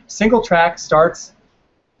other. Single track starts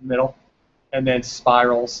in the middle and then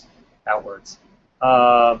spirals outwards.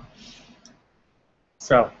 Not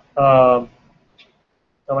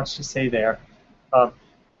much to say there.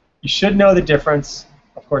 You should know the difference.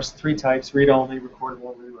 Of course, 3 types: read-only,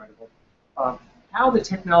 recordable, and rewritable. How the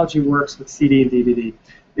technology works with CD and DVD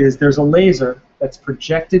is there's a laser that's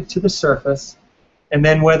projected to the surface, and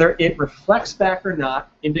then whether it reflects back or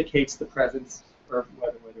not indicates the presence, or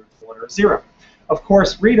whether it's 1 or 0. Of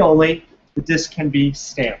course, read-only, the disc can be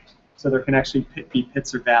stamped, so there can actually be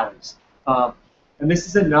pits or valleys. And this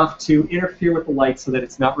is enough to interfere with the light so that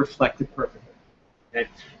it's not reflected perfectly. Okay?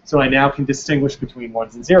 So I now can distinguish between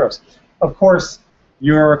 1s and 0s. Of course,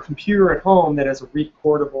 Your computer at home that has a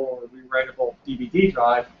recordable or rewritable DVD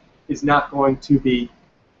drive is not going to be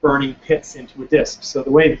burning pits into a disk. So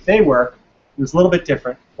the way that they work is a little bit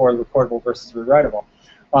different for recordable versus rewritable.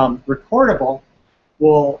 Recordable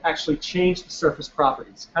will actually change the surface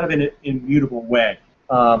properties, kind of in an immutable way.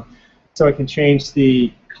 So it can change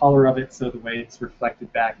the color of it, so the way it's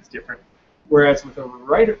reflected back is different. Whereas with a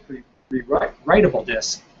writable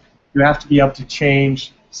disk, you have to be able to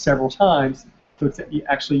change several times. So it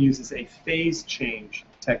actually uses a phase change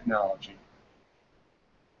technology.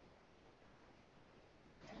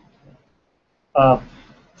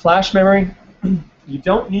 Flash memory, you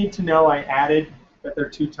don't need to know I added that there are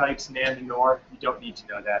two types, NAND and NOR. You don't need to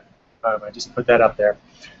know that. I just put that up there.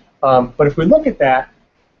 But if we look at that,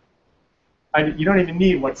 you don't even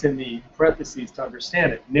need what's in the parentheses to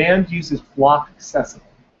understand it. NAND uses block accessible.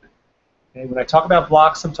 Okay, when I talk about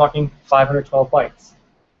blocks, I'm talking 512 bytes.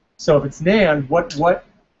 So if it's NAND, what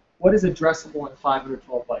is addressable at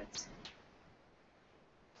 512 bytes?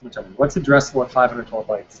 What's addressable at 512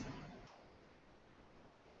 bytes?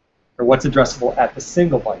 Or what's addressable at the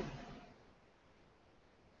single byte?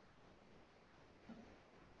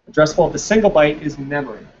 Addressable at the single byte is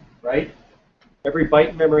memory, right? Every byte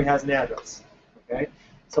in memory has an address. Okay?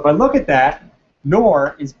 So if I look at that,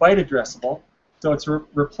 NOR is byte addressable, so it's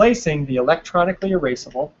replacing the electronically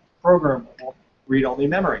erasable, programmable, read-only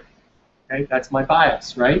memory. Okay? That's my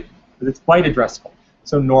BIOS, right? But it's byte addressable.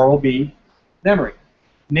 So NOR will be memory.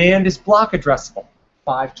 NAND is block addressable,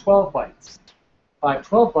 512 bytes.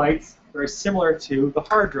 512 bytes, very similar to the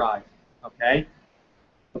hard drive. Okay?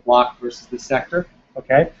 The block versus the sector.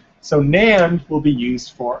 Okay? So NAND will be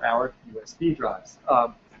used for our USB drives.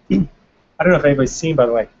 I don't know if anybody's seen, by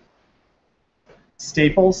the way,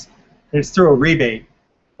 Staples. It's through a rebate,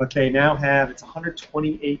 but they now have, it's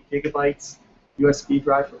 128 gigabytes USB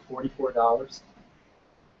drive for $44.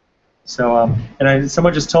 So,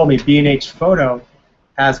 someone just told me B&H Photo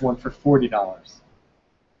has one for $40.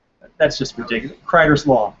 That's just ridiculous. Kreider's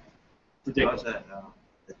Law. Ridiculous. I was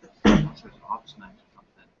at Office Max or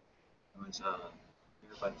something. It was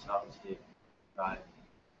gigabyte solid state drive,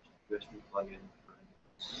 USB plug-in for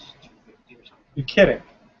 $250 or something. You're kidding.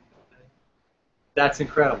 That's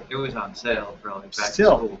incredible. It was on sale for like back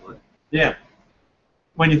Still. to school, but Yeah.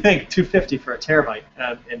 When you think $250 for a terabyte,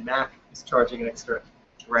 and Mac is charging an extra.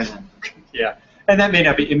 grand. Yeah, and that may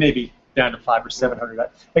not be. It may be down to $500 or $700.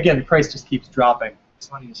 Again, the price just keeps dropping. It's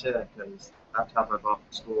funny you say that because the laptop I bought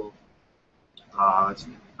from school, I was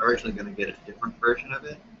originally going to get a different version of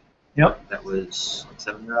it. Yep. That was like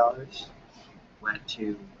 $7. Went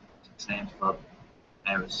to Sam's Club,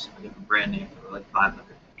 and it was a different brand name for like $500.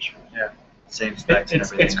 Yeah. Same specs and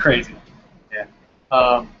everything. It's crazy. Yeah.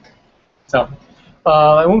 I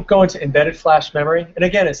won't go into embedded flash memory. And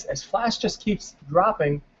again, as flash just keeps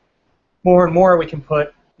dropping, more and more we can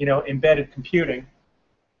put, embedded computing,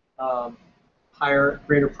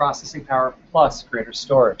 greater processing power plus greater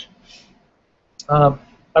storage. I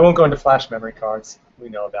won't go into flash memory cards. We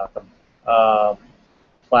know about them.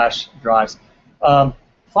 Flash drives.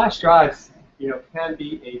 Flash drives, can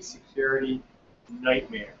be a security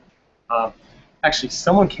nightmare. Actually,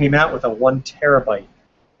 someone came out with a 1 terabyte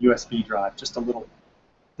USB drive, just a little.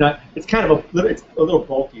 It's kind of it's a little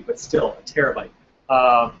bulky, but still a terabyte.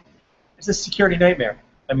 It's a security nightmare.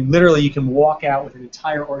 I mean, literally, you can walk out with an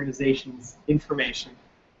entire organization's information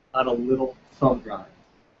on a little thumb drive.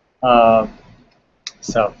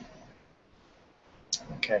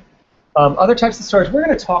 Okay. Other types of storage. We're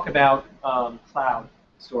going to talk about cloud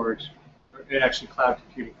storage, and actually cloud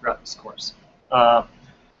computing throughout this course.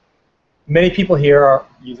 Many people here are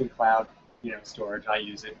using cloud, storage. I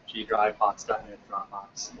use it. G Drive, Box.net,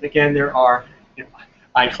 Dropbox. And again, there are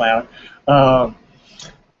iCloud.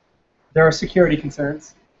 There are security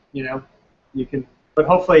concerns. You can, but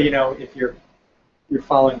hopefully, if you're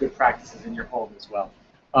following good practices in your home as well.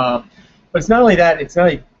 But it's not only that. It's not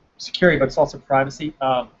only security, but it's also privacy.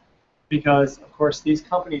 Because of course, these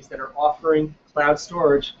companies that are offering cloud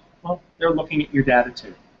storage, well, they're looking at your data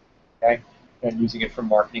too. Okay. And using it for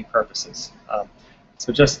marketing purposes.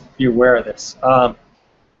 So just be aware of this.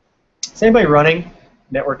 Is anybody running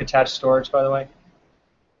network attached storage, by the way?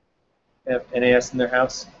 They have NAS in their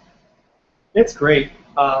house? It's great.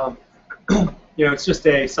 It's just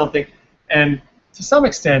something, and to some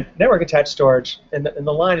extent, network attached storage, and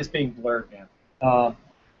the line is being blurred now.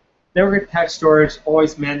 Network attached storage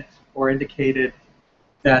always meant or indicated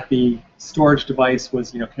that the storage device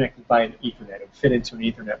was, connected by an Ethernet. It would fit into an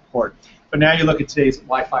Ethernet port. But now you look at today's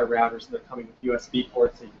Wi-Fi routers, and they're coming with USB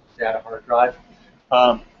ports, so you can add a hard drive.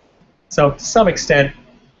 So to some extent,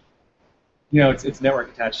 it's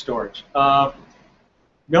network attached storage.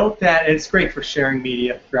 Note that it's great for sharing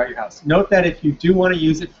media throughout your house. Note that if you do want to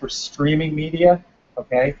use it for streaming media,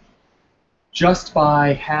 okay, just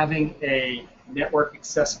by having a network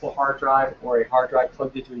accessible hard drive or a hard drive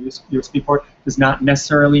plugged into a USB port does not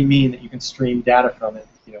necessarily mean that you can stream data from it,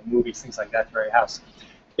 you know, movies, things like that throughout your house.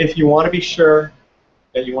 If you want to be sure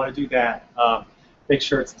that you want to do that, make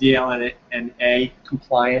sure it's DLNA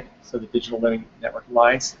compliant, so the Digital Living Network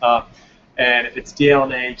Alliance, and if it's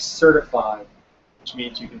DLNA certified, which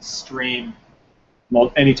means you can stream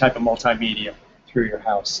any type of multimedia through your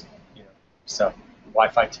house, you know, so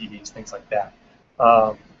Wi-Fi TVs, things like that.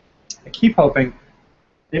 I keep hoping.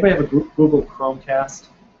 Anybody have a Google Chromecast?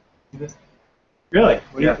 Really?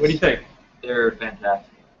 Yes. What do you think? They're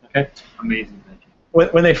fantastic. Okay. Amazing.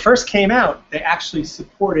 When they first came out, they actually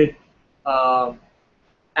supported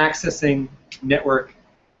accessing network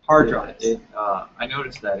hard drives. I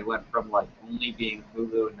noticed that it went from like only being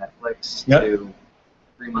Hulu and Netflix Yep. to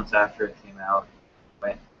 3 months after it came out,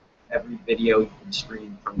 when every video you can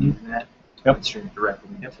stream from the internet, you can stream directly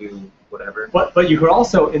to whatever. But you could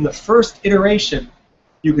also, in the first iteration,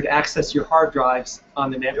 you could access your hard drives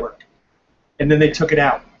on the network, and then they took it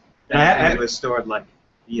out. And it was stored like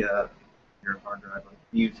via your hard drive, like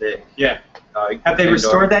music. Yeah. Have they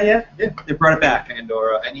restored that yet? Yeah. They brought it back.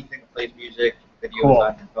 Pandora, anything that plays music, videos Cool.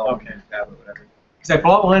 on your phone, Okay. your tablet, whatever. Because I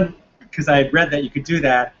bought one because I had read that you could do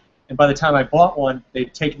that, and by the time I bought one,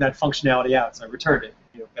 they'd taken that functionality out, so I returned it,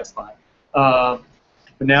 you know, Best Buy.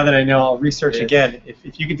 But now that I know, I'll research again.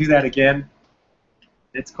 If you can do that again,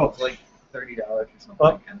 it's cool. It's like $30 or something,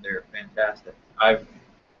 Well, and they're fantastic. I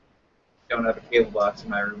don't have a cable box in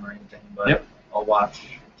my room or anything, but I'll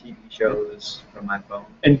watch TV shows from my phone.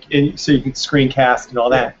 And so you can screencast and all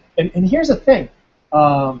that. And here's the thing.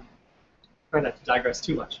 Try not to digress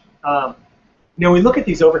too much. You know, we look at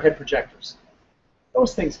these overhead projectors.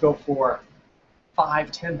 Those things go for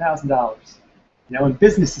 $5,000, $10,000. You know, and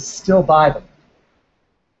businesses still buy them.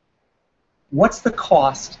 What's the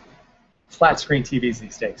cost of flat screen TVs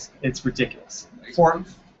these days? It's ridiculous.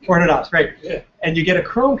 $400, right? Yeah. And you get a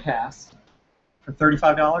Chromecast for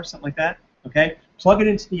 $35, something like that. Okay, plug it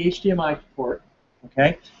into the HDMI port.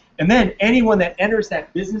 Okay, and then anyone that enters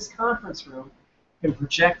that business conference room can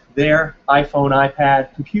project their iPhone,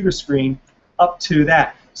 iPad, computer screen up to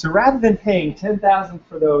that. So rather than paying $10,000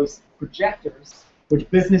 for those projectors, which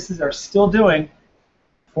businesses are still doing,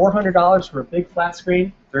 $400 for a big flat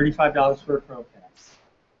screen, $35 for a Chromecast.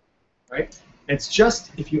 Right? It's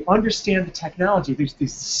just, if you understand the technology, there's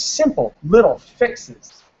these simple little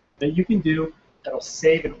fixes that you can do that'll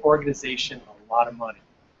save an organization a lot of money.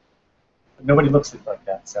 But nobody looks at it like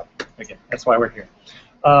that, so again, that's why we're here.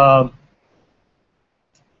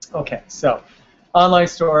 Okay, so online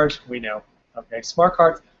storage, we know. Okay, smart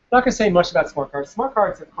cards. I'm not going to say much about smart cards. Smart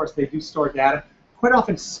cards, of course, they do store data. Quite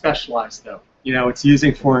often specialized, though. You know, it's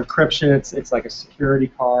using for encryption. It's like a security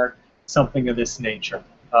card, something of this nature.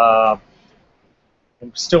 I'm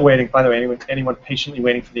still waiting. By the way, anyone patiently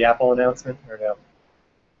waiting for the Apple announcement or no?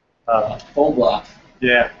 Phone block.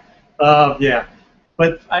 Yeah, yeah.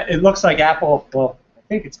 But it looks like Apple. Well, I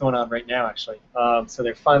think it's going on right now, actually. So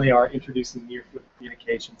they finally are introducing near-field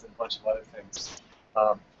communications and a bunch of other things.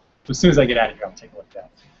 So as soon as I get out of here, I'll take a look at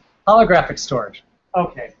that. Holographic storage.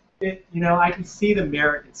 Okay, you know, I can see the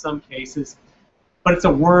merit in some cases, but it's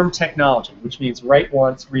a worm technology, which means write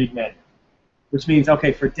once, read many. Which means,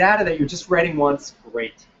 okay, for data that you're just writing once,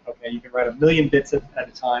 great. Okay, you can write 1 million bits at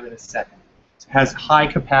a time in a second. It has high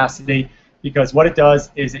capacity because what it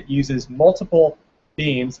does is it uses multiple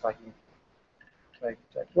beams. If I can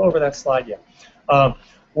go over that slide, yeah.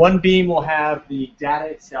 One beam will have the data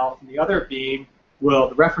itself, and the other beam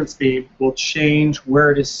the reference beam will change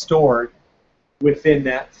where it is stored within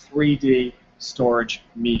that 3D storage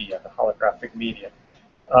media, the holographic media.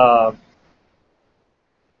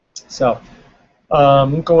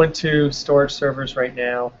 I'm going to storage servers right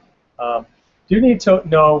now. You need to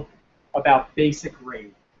know about basic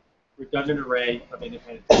RAID, redundant array of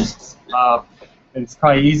independent disks. And it's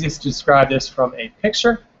probably easiest to describe this from a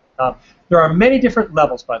picture. There are many different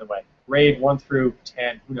levels, by the way. RAID 1 through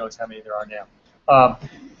 10, who knows how many there are now.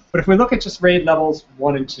 But if we look at just RAID levels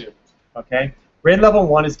 1 and 2, okay? RAID level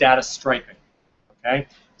 1 is data striping, okay?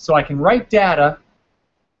 So I can write data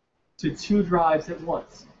to 2 drives at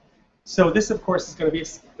once. So this, of course, is going to be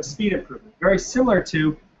a speed improvement. Very similar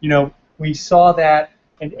to, you know, we saw that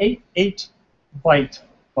an 8-byte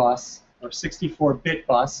bus or 64-bit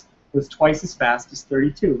bus was twice as fast as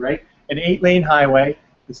 32, right? An 8-lane highway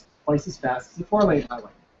is twice as fast as a 4-lane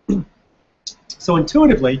highway. So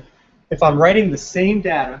intuitively, if I'm writing the same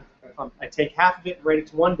data, I take half of it and write it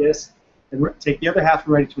to one disk, and take the other half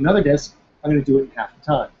and write it to another disk, I'm going to do it in half the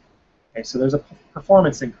time. Okay, so there's a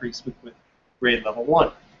performance increase with RAID level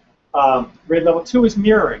 1. RAID level 2 is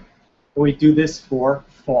mirroring, and we do this for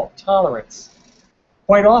fault tolerance.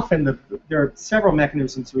 Quite often, there are several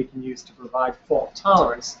mechanisms we can use to provide fault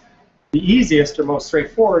tolerance. The easiest or most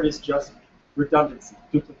straightforward is just redundancy,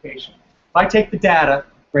 duplication. If I take the data,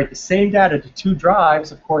 write the same data to 2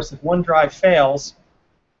 drives, of course, if one drive fails,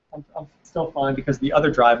 I'm still fine because the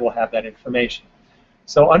other drive will have that information.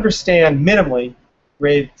 So understand minimally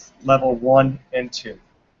RAID level 1 and 2.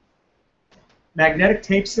 Magnetic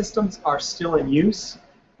tape systems are still in use.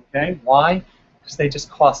 Okay, why? Because they just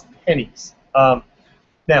cost pennies.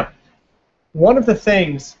 Now, one of the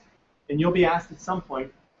things, and you'll be asked at some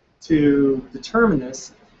point to determine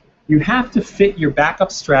this, you have to fit your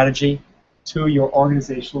backup strategy to your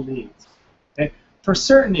organizational needs. Okay? For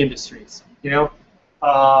certain industries, you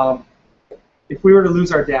know, if we were to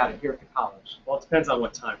lose our data here at the college, well, it depends on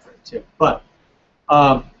what time frame too, but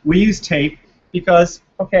we use tape because,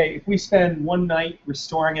 okay, if we spend one night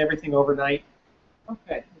restoring everything overnight,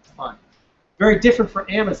 okay, it's fine. Very different for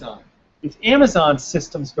Amazon. If Amazon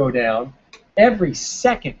systems go down, every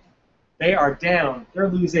second they are down, they're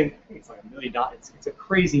losing, I think it's like $1 million. It's a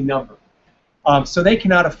crazy number. So they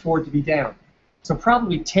cannot afford to be down. So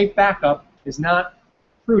probably tape backup is not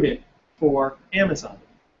prudent for Amazon.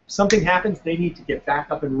 If something happens, they need to get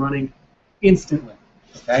back up and running instantly.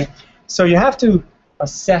 Okay? So you have to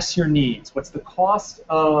assess your needs. What's the cost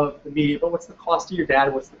of the media, but what's the cost of your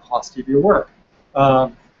data, what's the cost of your work?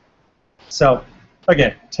 So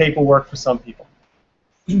again, tape will work for some people.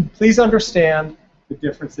 Please understand the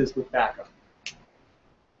differences with backup.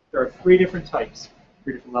 There are 3 different types,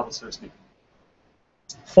 3 different levels, so to speak.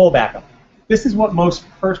 Full backup. This is what most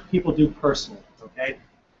people do personally. Okay,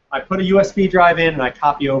 I put a USB drive in and I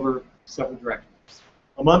copy over several directories.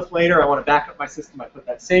 A month later, I want to back up my system. I put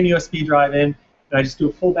that same USB drive in and I just do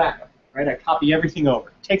a full backup. Right? I copy everything over.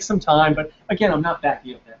 It takes some time, but again, I'm not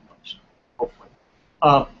backing up that much. Hopefully.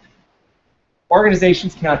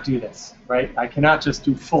 Organizations cannot do this, right? I cannot just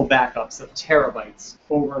do full backups of terabytes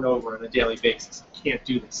over and over on a daily basis. I can't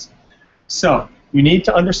do this. So you need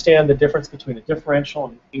to understand the difference between a differential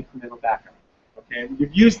and an incremental backup. Okay, and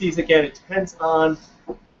you've used these again. It depends on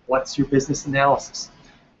what's your business analysis.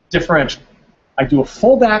 Differential. I do a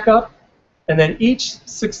full backup, and then each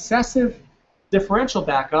successive differential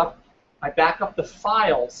backup, I back up the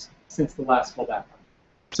files since the last full backup.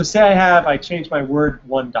 So say I change my Word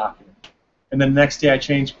 1 document. And then the next day I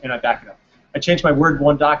change and I back it up. I change my Word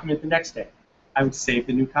 1 document the next day. I would save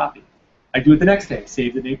the new copy. I do it the next day,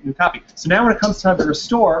 save the new copy. So now when it comes time to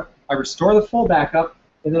restore, I restore the full backup,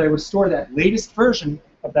 and then I restore that latest version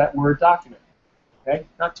of that Word document. Okay,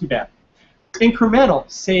 not too bad.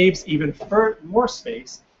 Incremental saves even more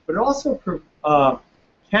space, but it also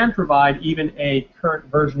can provide even a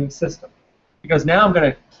current versioning system. Because now I'm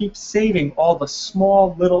going to keep saving all the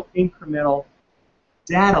small little incremental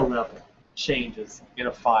data level changes in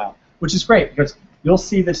a file, which is great because you'll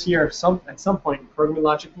see this year at some point in Programming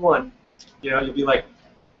Logic 1, you know, you'll be like,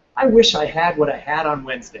 I wish I had what I had on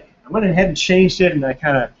Wednesday. I went ahead and changed it, and I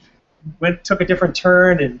kind of took a different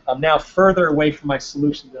turn, and I'm now further away from my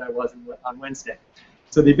solution than I was on Wednesday.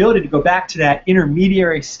 So the ability to go back to that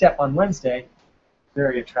intermediary step on Wednesday,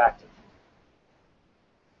 very attractive.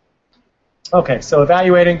 Okay, so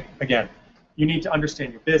evaluating, again, you need to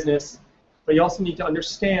understand your business, but you also need to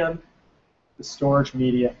understand the storage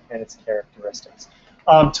media and its characteristics.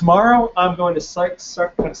 Tomorrow, I'm going to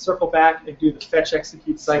kind of circle back and do the fetch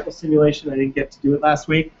execute cycle simulation. I didn't get to do it last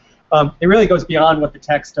week. It really goes beyond what the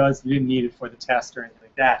text does. You didn't need it for the test or anything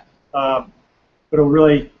like that. But it'll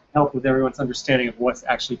really help with everyone's understanding of what's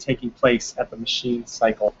actually taking place at the machine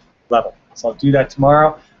cycle level. So I'll do that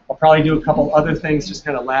tomorrow. I'll probably do a couple other things, just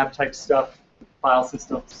kind of lab type stuff, file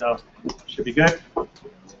system. So should be good.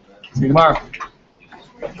 See you tomorrow.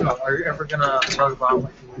 Are you ever going to talk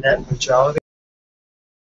about net neutrality?